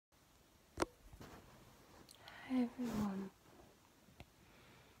Hey everyone,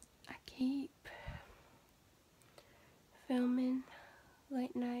 I keep filming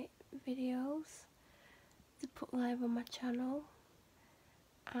late night videos to put live on my channel,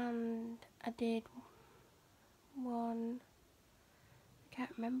 and I did one, I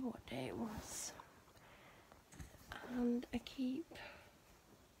can't remember what day it was, and I keep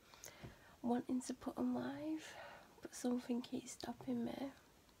wanting to put them live, but something keeps stopping me.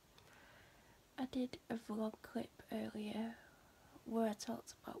 I did a vlog clip earlier where I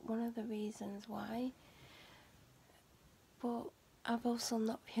talked about one of the reasons why, but I've also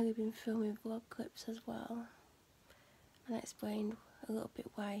not really been filming vlog clips as well, and I explained a little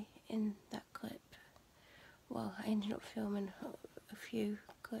bit why in that clip. Well, I ended up filming a few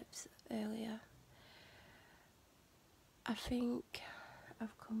clips earlier. I think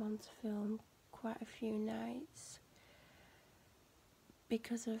I've come on to film quite a few nights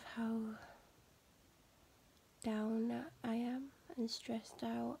because of how down I am and stressed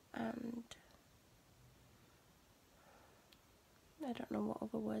out, and I don't know what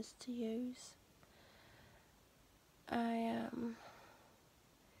other words to use. I am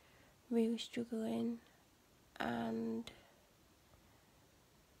really struggling, and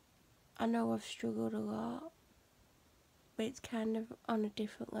I know I've struggled a lot, but it's kind of on a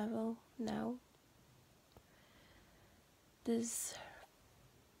different level now. There's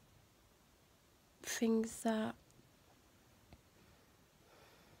things that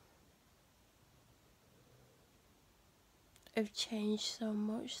have changed so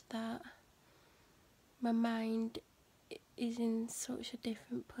much that my mind is in such a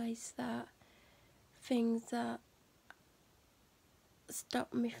different place that things that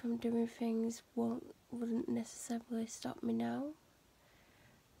stop me from doing things wouldn't necessarily stop me now.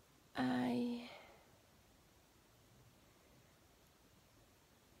 I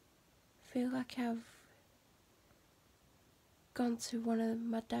feel like I've gone to one of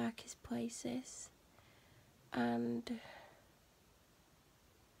my darkest places, and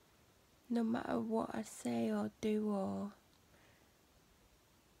no matter what I say or do or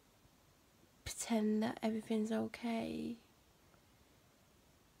pretend that everything's okay,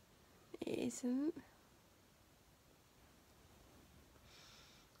 it isn't.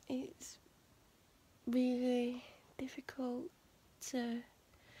 It's really difficult to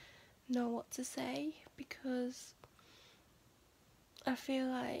know what to say because I feel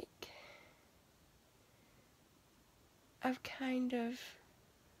like I've kind of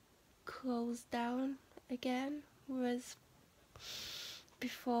closed down again, whereas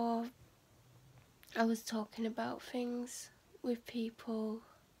before I was talking about things with people.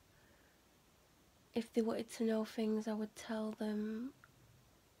 If they wanted to know things, I would tell them,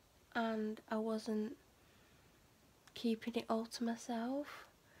 and I wasn't keeping it all to myself.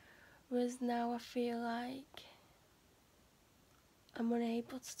 Whereas now I feel like I'm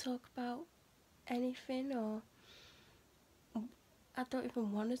unable to talk about anything, or I don't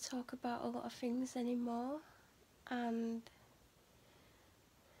even want to talk about a lot of things anymore, and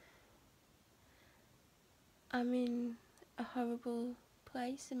I'm in a horrible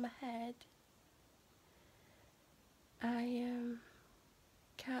place in my head. I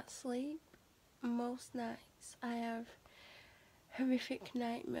can't sleep most nights. I have horrific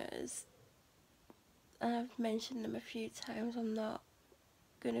nightmares, and I've mentioned them a few times. I'm not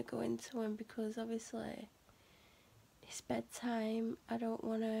going to go into them because obviously it's bedtime. I don't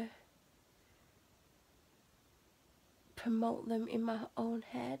want to promote them in my own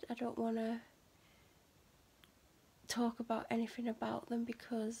head. I don't want to talk about anything about them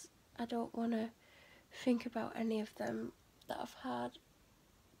because I don't want to think about any of them that I've had,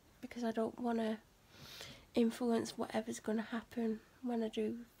 because I don't want to influence whatever's going to happen when I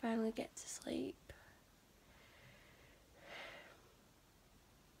do finally get to sleep.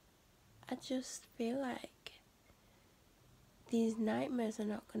 I just feel like these nightmares are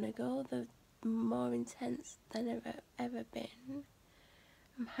not going to go. They're more intense than they've ever been.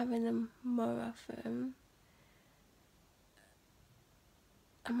 I'm having them more often.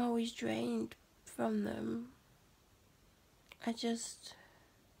 I'm always drained from them. I just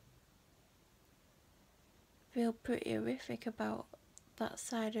feel pretty horrific about that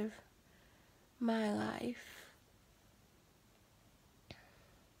side of my life.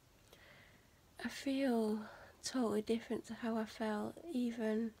 I feel totally different to how I felt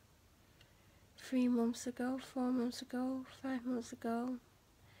even 3 months ago, 4 months ago, 5 months ago.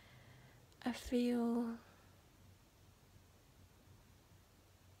 I feel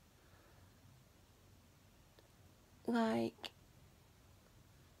like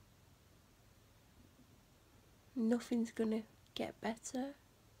nothing's gonna get better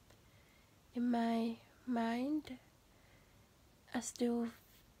in my mind, I still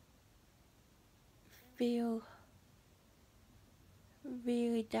feel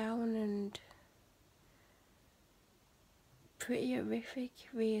really down and pretty horrific,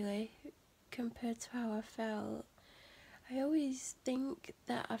 really, compared to how I felt. I always think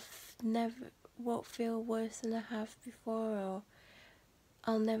that won't feel worse than I have before, or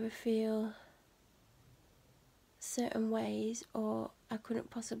I'll never feel certain ways, or I couldn't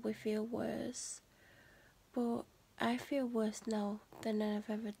possibly feel worse. But I feel worse now than I've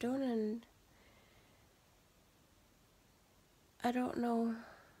ever done, and I don't know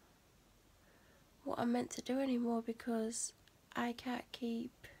what I'm meant to do anymore, because I can't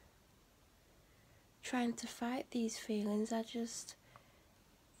keep trying to fight these feelings. I just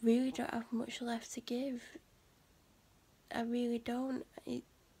really don't have much left to give. I really don't.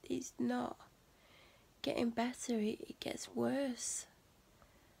 It's not getting better, it gets worse.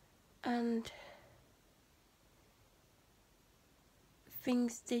 And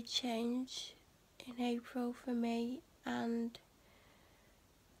things did change in April for me, and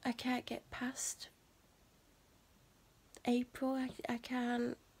I can't get past April. I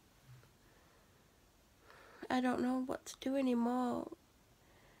can't. I don't know what to do anymore.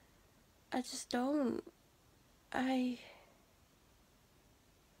 I just don't. I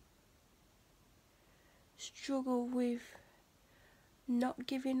struggle with not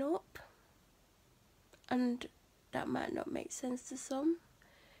giving up, and that might not make sense to some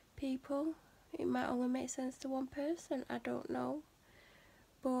people. It might only make sense to one person, I don't know.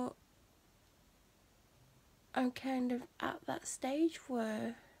 But I'm kind of at that stage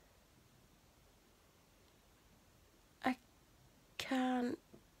where I can't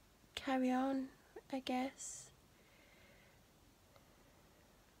carry on, I guess.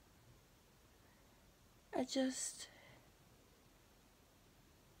 I just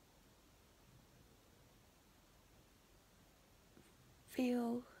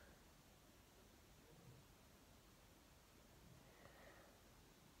feel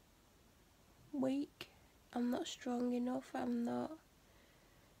weak. I'm not strong enough, I'm not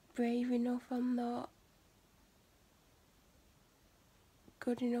brave enough, I'm not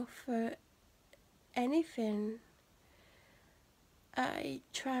good enough for anything. I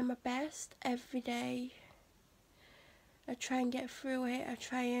try my best every day. I try and get through it. I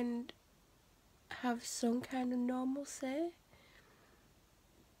try and have some kind of normalcy.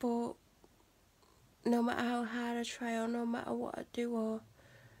 But no matter how hard I try, or no matter what I do, or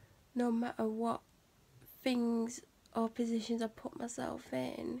no matter what things or positions I put myself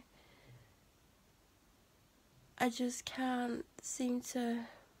in, I just can't seem to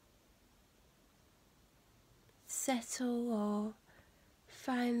settle or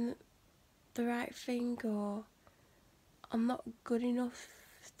find the right thing, or I'm not good enough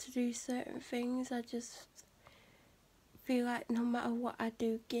to do certain things. I just feel like no matter what I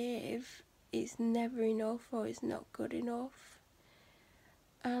do give, it's never enough, or it's not good enough.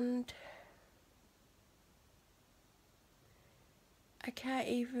 And I can't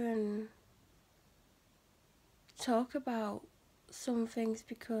even talk about some things,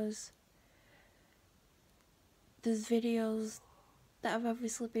 because there's videos that have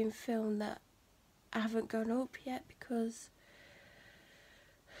obviously been filmed that I haven't gone up yet, because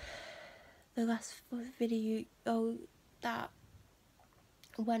the last video that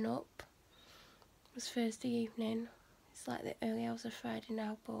went up was Thursday evening. It's like the early hours of Friday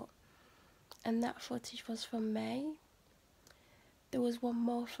now, and that footage was from May. There was one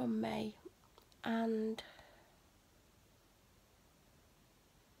more from May, and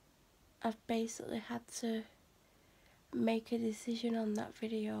I've basically had to make a decision on that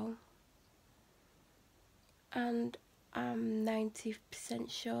video, and I'm 90%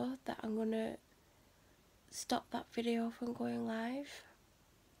 sure that I'm gonna stop that video from going live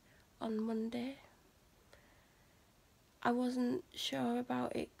on Monday. I wasn't sure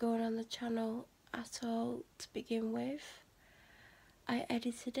about it going on the channel at all to begin with. I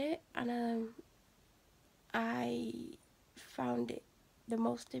edited it, and I found it the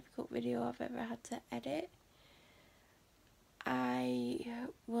most difficult video I've ever had to edit. I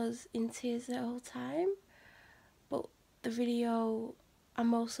was in tears the whole time, but the video,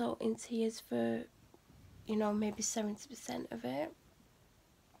 I'm also in tears for, maybe 70% of it.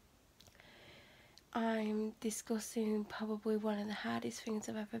 I'm discussing probably one of the hardest things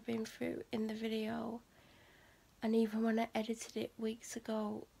I've ever been through in the video, and even when I edited it weeks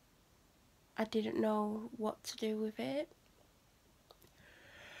ago, I didn't know what to do with it.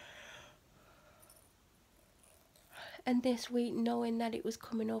 And this week, knowing that it was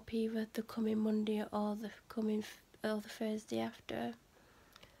coming up either the coming Monday or the Thursday after,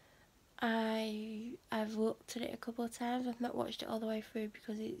 I I've looked at it a couple of times. I've not watched it all the way through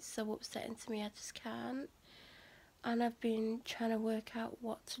because it's so upsetting to me, I just can't. And I've been trying to work out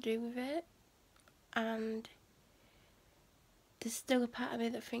what to do with it, and there's still a part of me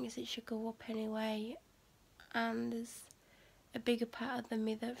that thinks it should go up anyway, and there's a bigger part of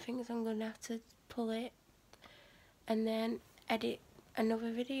me that thinks I'm going to have to pull it and then edit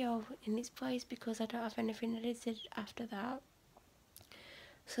another video in its place because I don't have anything edited after that.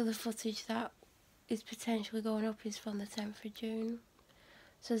 So the footage that is potentially going up is from the 10th of June.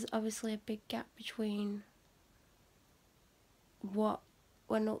 So there's obviously a big gap between what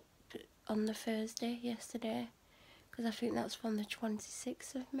went up on the Thursday yesterday, because I think that's from the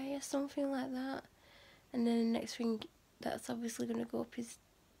 26th of May or something like that. And then the next thing that's obviously going to go up is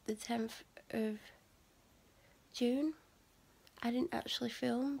the 10th of June. I didn't actually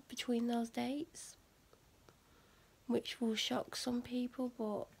film between those dates, which will shock some people,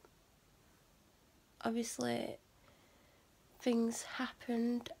 but obviously things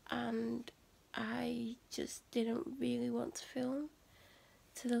happened and I just didn't really want to film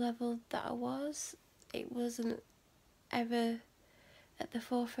to the level that I was. It wasn't ever at the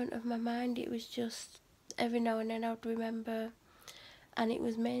forefront of my mind. It was just every now and then I would remember, and it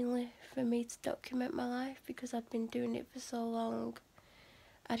was mainly for me to document my life because I'd been doing it for so long.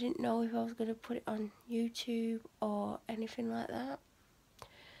 I didn't know if I was going to put it on YouTube or anything like that.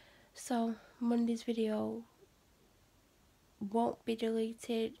 So Monday's video won't be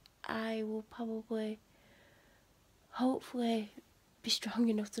deleted. I will probably, hopefully, be strong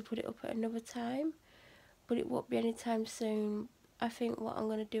enough to put it up at another time, but it won't be anytime soon. I think what I'm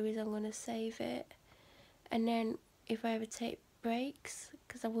going to do is I'm going to save it, and then if I ever take breaks,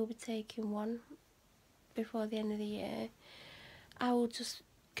 because I will be taking one before the end of the year, I will just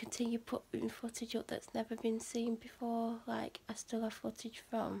continue putting footage up that's never been seen before. Like, I still have footage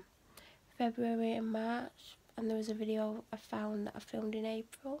from February and March, and there was a video I found that I filmed in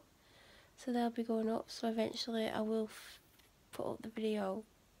April, so they'll be going up. So eventually I will put up the video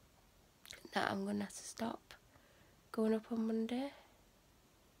that I'm going to have to stop going up on Monday.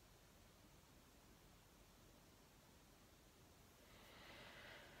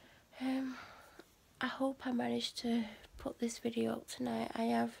 I hope I managed to put this video up tonight. I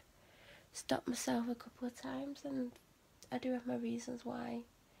have stopped myself a couple of times and I do have my reasons why.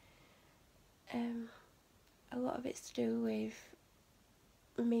 A lot of it's to do with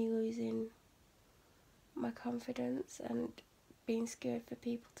me losing my confidence and being scared for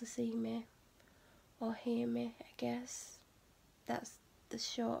people to see me or hear me, I guess. That's the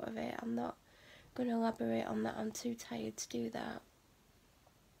short of it. I'm not going to elaborate on that. I'm too tired to do that.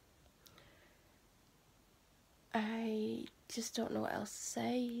 I just don't know what else to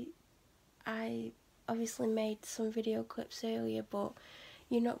say. I obviously made some video clips earlier, but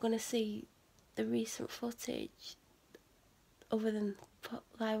you're not going to see the recent footage other than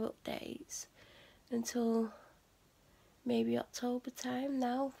live updates until maybe October time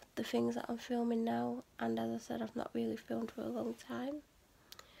now, the things that I'm filming now. And as I said, I've not really filmed for a long time.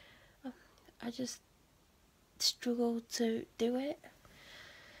 I just struggle to do it.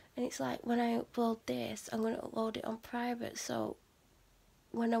 And it's like, when I upload this, I'm going to upload it on private, so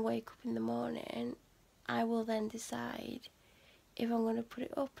when I wake up in the morning, I will then decide if I'm going to put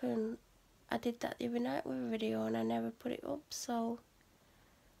it up. And I did that the other night with a video and I never put it up, so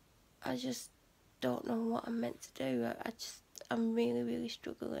I just don't know what I'm meant to do. I'm really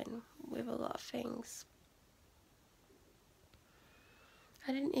struggling with a lot of things.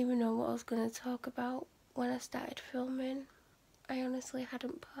 I didn't even know what I was going to talk about when I started filming. I honestly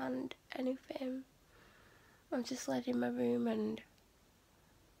hadn't planned anything. I'm just led in my room and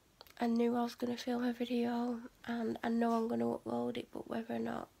I knew I was going to film a video and I know I'm going to upload it, but whether or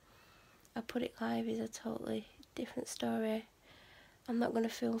not I put it live is a totally different story. I'm not going to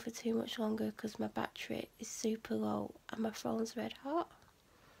film for too much longer because my battery is super low and my phone's red hot.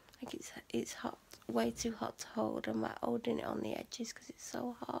 Like, it's hot, way too hot to hold. I'm like holding it on the edges because it's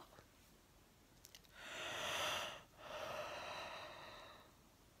so hot.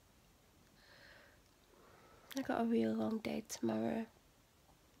 I got a real long day tomorrow.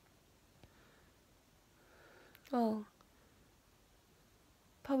 Oh,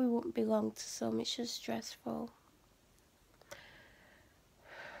 probably won't be long to some, it's just stressful.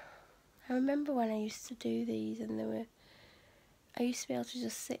 I remember when I used to do these and I used to be able to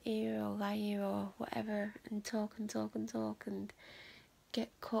just sit here or lie here or whatever and talk and get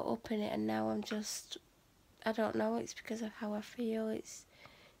caught up in it, and now I'm just, I don't know, it's because of how I feel.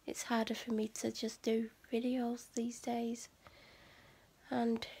 It's harder for me to just do videos these days,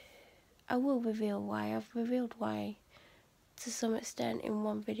 and I will reveal why. I've revealed why to some extent in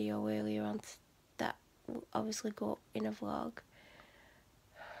one video earlier on that obviously go up in a vlog.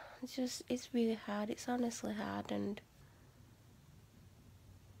 It's really hard. It's honestly hard, and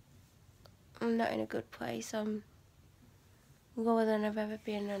I'm not in a good place. I'm lower than I've ever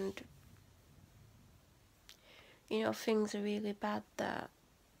been, and things are really bad that,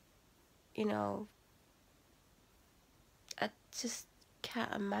 I just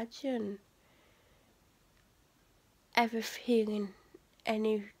can't imagine ever feeling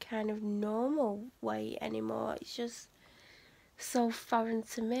any kind of normal way anymore. It's just so foreign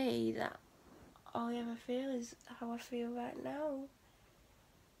to me that all I ever feel is how I feel right now.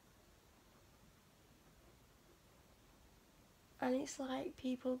 And it's like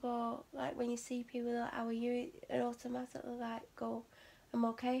people go, like when you see people like, how are you? It automatically like go, I'm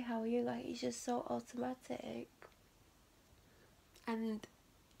okay, how are you? Like it's just so automatic. And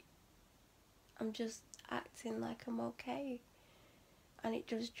I'm just acting like I'm okay. And it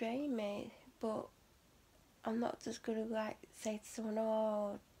does drain me. But I'm not just gonna like say to someone,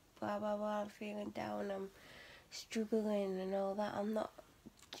 oh, blah blah blah, I'm feeling down, I'm struggling and all that. I'm not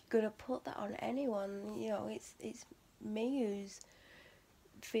gonna put that on anyone. It's me who's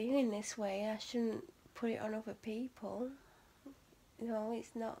feeling this way. I shouldn't put it on other people.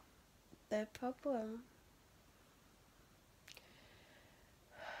 It's not their problem.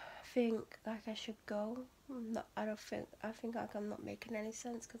 I think like I should go. I think like I'm not making any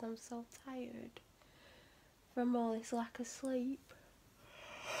sense because I'm so tired from all this lack of sleep.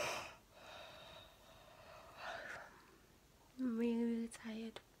 I'm really, really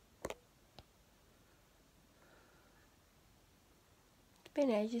tired. It's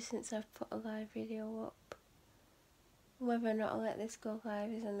been ages since I've put a live video up. Whether or not I'll let this go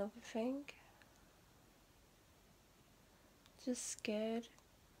live is another thing. Just scared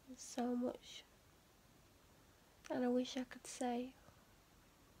so much. And I wish I could say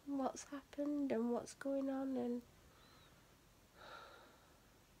what's happened and what's going on, and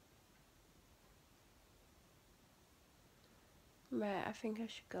right, I think I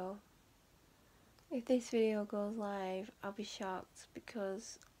should go. If this video goes live, I'll be shocked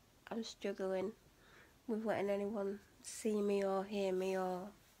because I'm struggling with letting anyone see me or hear me or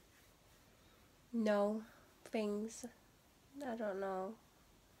know things. I don't know.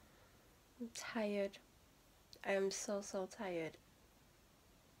 I'm tired. I am so tired.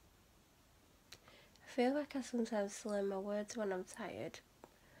 I feel like I sometimes slur my words when I'm tired,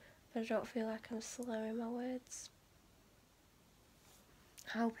 but I don't feel like I'm slurring my words.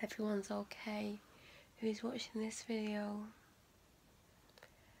 I hope everyone's okay who's watching this video,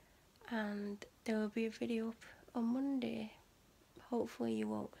 and there will be a video up on Monday. Hopefully you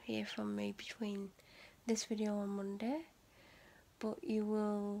won't hear from me between this video on Monday, but you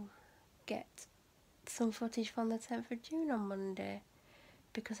will get some footage from the 10th of June on Monday,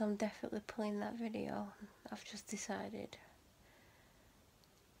 because I'm definitely pulling that video. I've just decided.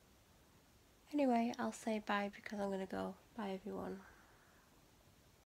 Anyway, I'll say bye because I'm gonna go. Bye everyone.